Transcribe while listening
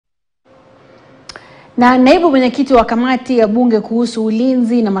Na naibu mwenyekiti wa kamati ya bunge kuhusu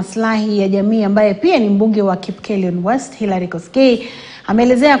ulinzi na maslahi ya jamii ambaye pia ni mbunge wa KTN West Hilary Koskei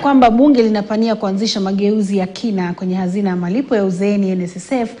ameelezea kwamba bunge linapania kuanzisha mageuzi ya kina kwenye hazina ya malipo ya uzeeni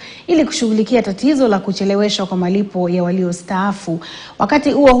NSSF ili kushughulikia tatizo la kucheleweshwa kwa malipo ya waliostaafu.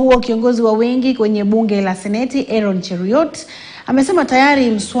 Wakati huo kiongozi wa wengi kwenye bunge la Seneti Aaron Cheruiyot amesema tayari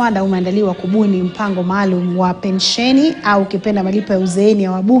mswada umeandaliwa kubuni mpango maalum wa pensheni au kipenda malipo ya uzeeni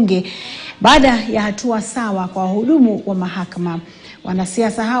ya wabunge baada ya hatua sawa kwa wahudumu wa mahakama.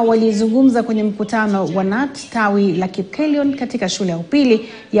 Wanasiasa hao walizungumza kwenye mkutano wa NAT tawi la KTN katika shule ya upili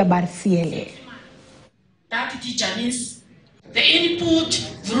ya Barsiele. That teacher needs the input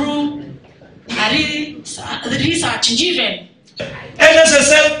through the research given.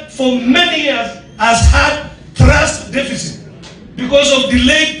 NSSF for many years has had trust deficit because of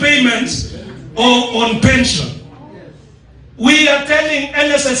delayed payments on pension. We are telling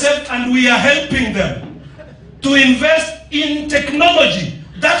NSSF and we are helping them to invest in technology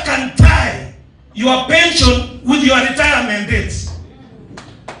that can tie your pension with your retirement dates.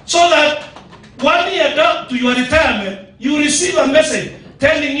 So that 1 year down to your retirement, you receive a message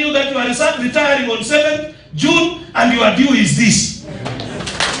telling you that you are retiring on 7th June and your due is this.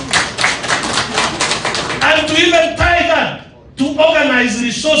 And to even tie that, to organize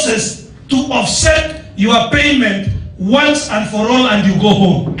resources to offset your payment once and for all and you go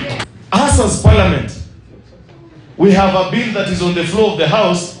home. Us as Parliament, we have a bill that is on the floor of the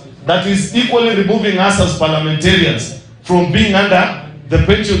House that is equally removing us as parliamentarians from being under the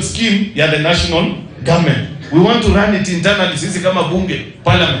pension scheme of the national government. We want to run it internally, sisi kama bunge,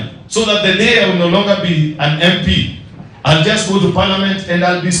 Parliament, so that the day I will no longer be an MP, I'll just go to Parliament and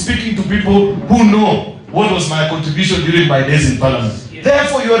I'll be speaking to people who know what was my contribution during my days in Parliament.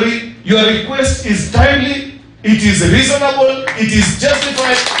 Therefore, your request is timely, it is reasonable, it is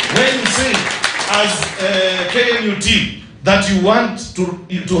justified when you say, as KNU team, that you want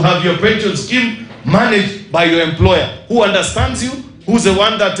to have your pension scheme managed by your employer, who understands you, who's the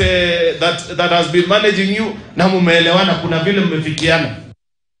one that has been managing you, na mumeelewana kuna vile mmefikiana.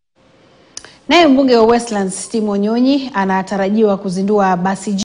 Naye mbunge wa Westlands Timo Nyonyi anatarajiwa kuzindua basi